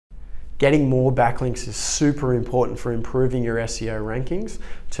Getting more backlinks is super important for improving your SEO rankings.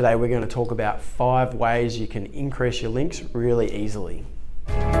 Today we're going to talk about 5 ways you can increase your links really easily.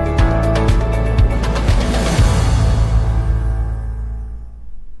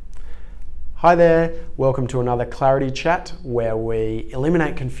 Hi there, welcome to another Clarity Chat where we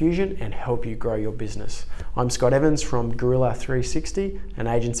eliminate confusion and help you grow your business. I'm Scott Evans from Gorilla 360, an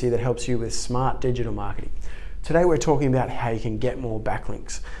agency that helps you with smart digital marketing. Today we're talking about how you can get more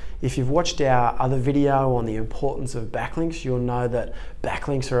backlinks. If you've watched our other video on the importance of backlinks, you'll know that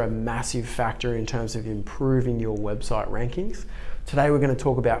backlinks are a massive factor in terms of improving your website rankings. Today we're going to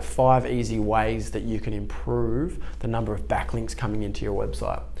talk about 5 easy ways that you can improve the number of backlinks coming into your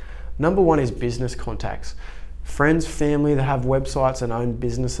website. Number 1 is business contacts. Friends, family that have websites and own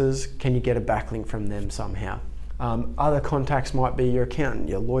businesses, can you get a backlink from them somehow? Other contacts might be your accountant,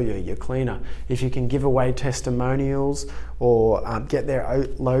 your lawyer, your cleaner. If you can give away testimonials or get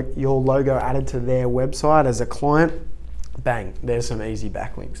your logo added to their website as a client, bang, there's some easy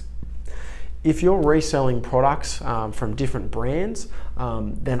backlinks. If you're reselling products from different brands,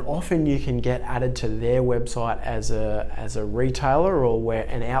 then often you can get added to their website as a retailer or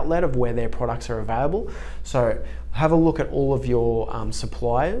an outlet of where their products are available. So have a look at all of your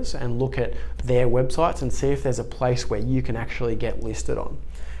suppliers and look at their websites and see if there's a place where you can actually get listed on.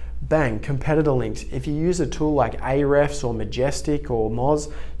 Bang, competitor links. If you use a tool like Ahrefs or Majestic or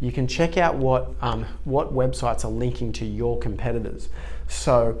Moz, you can check out what websites are linking to your competitors.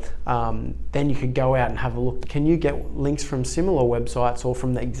 So then you could go out and have a look. Can you get links from similar websites or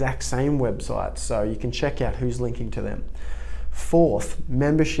from the exact same websites? So you can check out who's linking to them. 4th,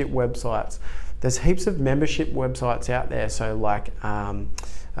 membership websites. There's heaps of membership websites out there. So like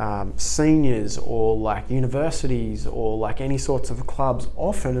seniors or like universities or like any sorts of clubs,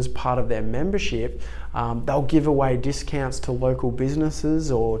 often as part of their membership, they'll give away discounts to local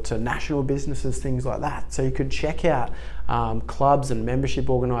businesses or to national businesses, things like that. So you could check out clubs and membership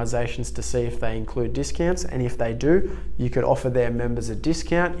organizations to see if they include discounts, and if they do, you could offer their members a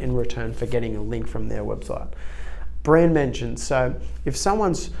discount in return for getting a link from their website. Brand mentions. So if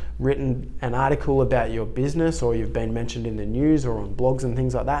someone's written an article about your business or you've been mentioned in the news or on blogs and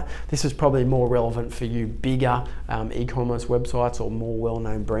things like that, this is probably more relevant for you bigger e-commerce websites or more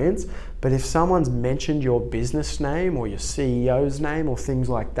well-known brands. But if someone's mentioned your business name or your CEO's name or things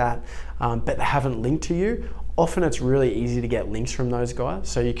like that, but they haven't linked to you, often it's really easy to get links from those guys.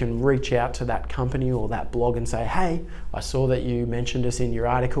 So you can reach out to that company or that blog and say, hey, I saw that you mentioned us in your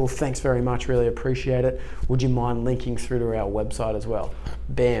article. Thanks very much, really appreciate it. Would you mind linking through to our website as well?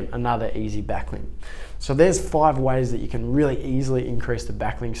 Bam, another easy backlink. So there's 5 ways that you can really easily increase the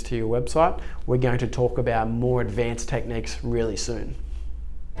backlinks to your website. We're going to talk about more advanced techniques really soon.